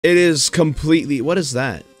It is completely... What is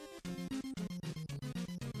that?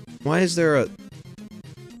 Why is there a...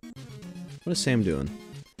 What is Sam doing?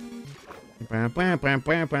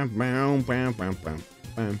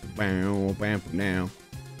 Now.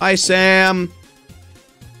 Hi, Sam!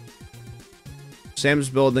 Sam's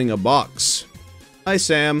building a box. Hi,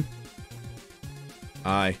 Sam.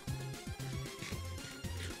 Hi.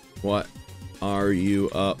 What are you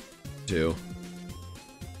up to?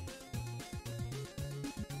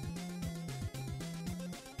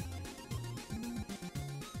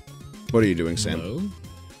 What are you doing, Sam? Hello?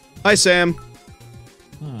 Hi, Sam.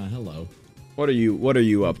 Hello. What are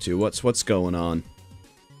you up to? What's going on?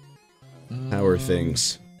 How are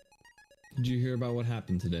things? Did you hear about what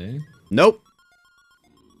happened today? Nope.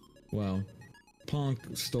 Well, Ponk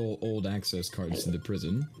stole old access cards to the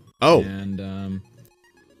prison. Oh. And,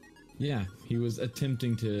 yeah, he was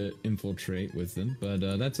attempting to infiltrate with them, but,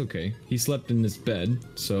 that's okay. He slept in his bed,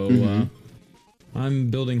 so, I'm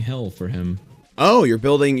building hell for him. Oh, you're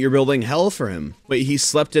building hell for him. Wait, he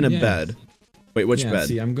slept in a bed. Wait, which bed?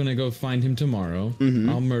 See, I'm gonna go find him tomorrow.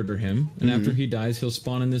 I'll murder him, and after he dies, he'll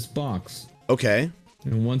spawn in this box. Okay.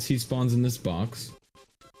 And once he spawns in this box,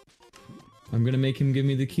 I'm gonna make him give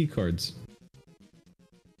me the key cards.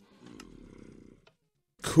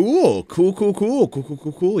 Cool.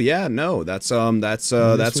 Yeah, no, that's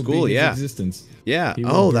cool. Yeah. Existence. Yeah. He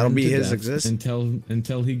will Oh, burn that'll be to his death existence.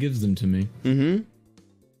 until he gives them to me.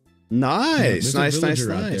 Nice, There's a nice.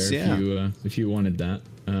 villager out there Yeah. if you wanted that.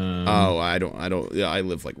 Oh, I don't. Yeah, I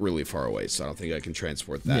live like really far away, so I don't think I can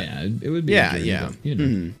transport that. Yeah, it would be. Yeah, a journey, yeah. but, you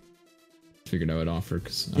know, figured I would offer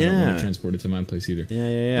because I don't want to transport it to my place either.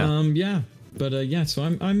 Yeah. Yeah. But yeah, so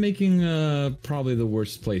I'm making probably the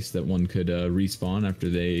worst place that one could respawn after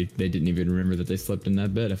they didn't even remember that they slept in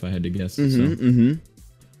that bed, if I had to guess.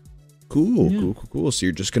 Cool. So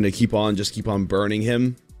you're just gonna keep on burning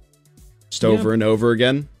him, just over and over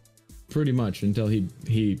again. Pretty much until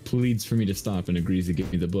he pleads for me to stop and agrees to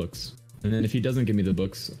give me the books. And then if he doesn't give me the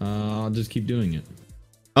books, I'll just keep doing it.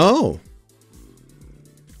 Oh.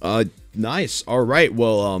 Nice. All right.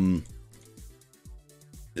 Well,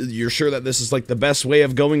 you're sure that this is like the best way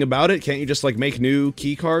of going about it? Can't you just like make new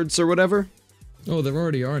key cards or whatever? Oh, there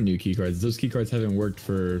already are new key cards. Those key cards haven't worked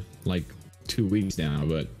for like 2 weeks now,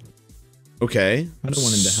 but okay. I don't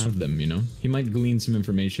want him to have them, you know? He might glean some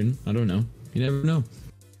information. I don't know. You never know.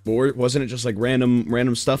 Or wasn't it just like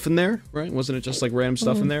random stuff in there, right? Wasn't it just like random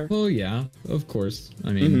stuff in there? Oh yeah, of course.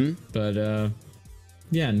 I mean, but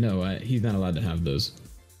yeah, no, he's not allowed to have those.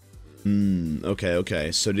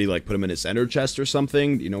 Okay. So did he like put him in his ender chest or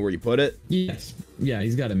something? Do you know where you put it? Yes. Yeah,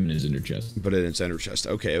 he's got him in his inner chest. Put it in his ender chest.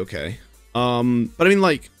 Okay. But I mean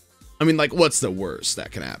like what's the worst that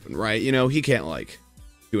can happen, right? You know, he can't like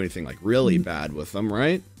do anything like really bad with them,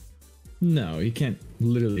 right? No, he can't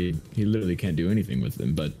literally can't do anything with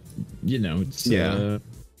them, but you know, I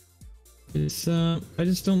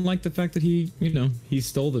just don't like the fact that he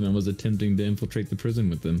stole them and was attempting to infiltrate the prison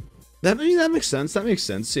with them. That makes sense. Yeah, that makes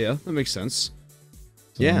sense.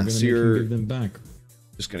 So I'm gonna make him give them back.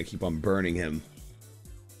 Just gonna keep on burning him.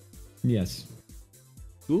 Yes.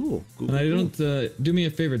 Cool. And I don't do me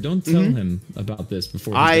a favor, don't tell him about this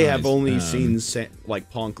before he I dies. have only seen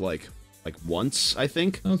like Ponk like once, I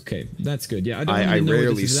think. Okay, that's good. Yeah, I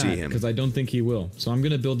rarely see him because I don't think he will. So I'm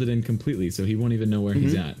gonna build it in completely, so he won't even know where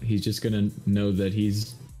he's at. He's just gonna know that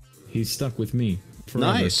he's stuck with me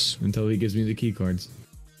forever. Nice. Until he gives me the key cards.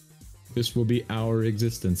 This will be our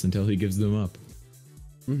existence until he gives them up.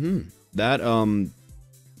 That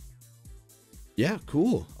yeah,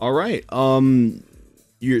 cool. All right.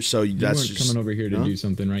 You weren't coming over here to do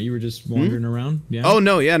something, right? You were just wandering around? Yeah. Oh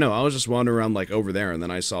no, yeah, no. I was just wandering around like over there, and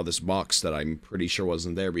then I saw this box that I'm pretty sure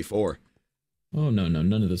wasn't there before. Oh no,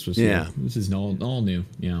 none of this was here. This is all new.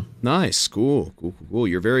 Yeah. Nice, cool.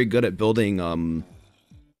 You're very good at building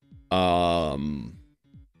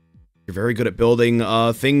you're very good at building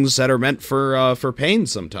things that are meant for pain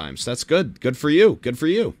sometimes. That's good. Good for you.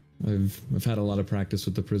 I've had a lot of practice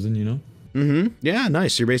with the prison, you know? Yeah,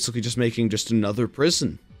 nice. You're basically just making just another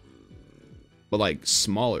prison. But like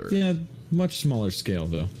smaller. Yeah, much smaller scale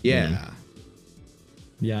though. Yeah. You know?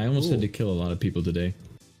 Yeah, I almost had to kill a lot of people today.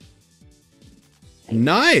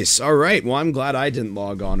 Nice. All right. Well, I'm glad I didn't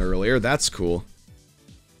log on earlier. That's cool.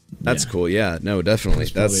 That's cool. Yeah. No, definitely.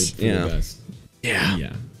 That's the best.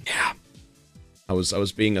 Yeah. I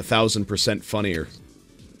was being 1000% funnier.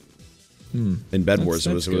 In Bed Wars,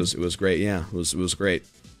 it was great. Yeah, it was great.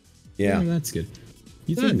 Yeah, that's good.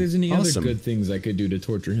 You think there's any other good things I could do to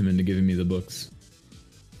torture him into giving me the books?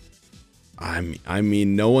 I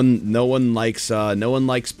mean, no one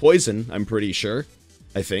likes poison. I'm pretty sure.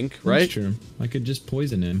 I think, right? That's true. I could just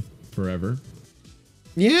poison him forever.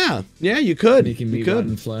 Yeah, yeah, you could. Making me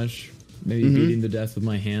rotten flesh. Maybe beat him to death with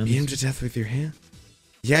my hands. Beat him to death with your hand?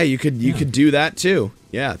 Yeah, you could do that too.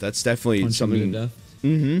 Yeah, that's definitely Punch something. him to death.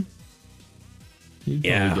 Mm-hmm. You'd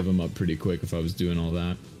probably give him up pretty quick if I was doing all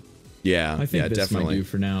that. Yeah, I think this definitely. might do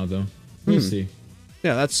for now, though. We'll see.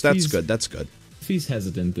 Yeah, that's good. That's good. If he's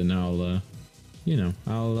hesitant, then I'll,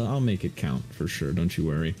 I'll make it count for sure. Don't you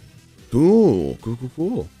worry. Cool.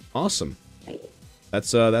 Awesome.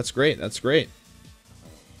 That's great. That's great.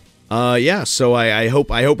 Yeah. So I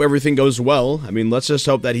hope everything goes well. I mean, let's just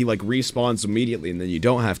hope that he like respawns immediately, and then you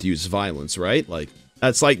don't have to use violence, right? Like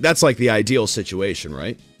that's like the ideal situation,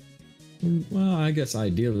 right? Well, I guess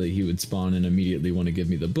ideally he would spawn and immediately want to give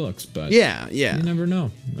me the books, but yeah. You never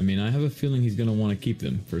know. I mean, I have a feeling he's gonna want to keep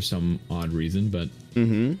them for some odd reason, but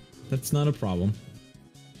that's not a problem.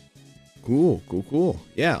 Cool.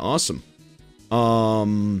 Yeah, awesome.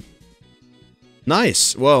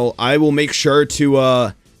 Nice. Well, I will make sure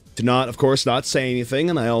to not, of course, not say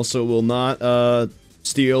anything, and I also will not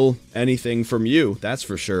steal anything from you. That's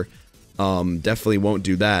for sure. Definitely won't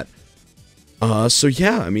do that. So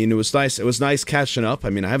yeah, I mean, it was nice. It was nice catching up.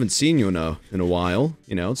 I mean, I haven't seen you in a while.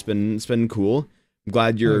 You know, it's been cool. I'm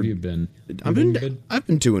glad you're. How have you been? I've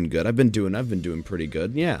been doing good. I've been doing pretty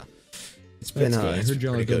good. Yeah. It's been. I heard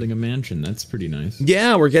y'all are building a mansion. That's pretty nice.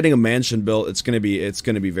 Yeah, we're getting a mansion built. It's gonna be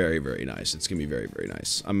very, very nice. It's gonna be very, very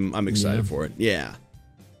nice. I'm excited for it. Yeah.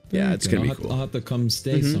 Yeah, it's gonna be cool. I'll have to come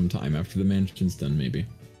stay sometime after the mansion's done, maybe.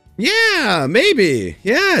 Yeah, maybe.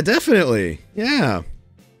 Yeah, definitely. Yeah.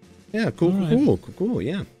 Yeah, cool.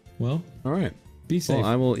 Yeah. Well, all right. Be safe. Well,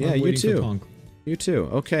 I will. Yeah, you too. You too.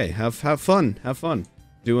 Okay. Have fun. Have fun.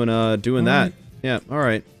 Doing that. Right. Yeah. All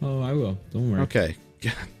right. Oh, I will. Don't worry. Okay.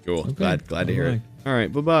 Cool. Okay. Glad to hear it. All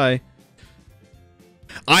right. Bye.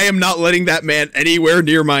 I am not letting that man anywhere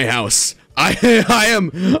near my house. I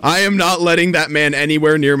am not letting that man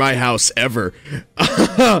anywhere near my house ever.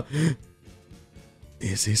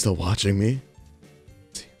 Is he still watching me?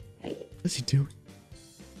 What's he doing?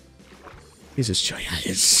 He's just chilling. Yeah,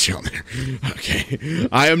 he's just chilling there. Okay.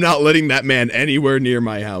 I am not letting that man anywhere near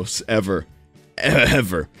my house ever.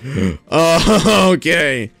 Ever.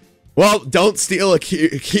 Okay. Well, don't steal a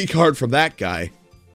key card from that guy.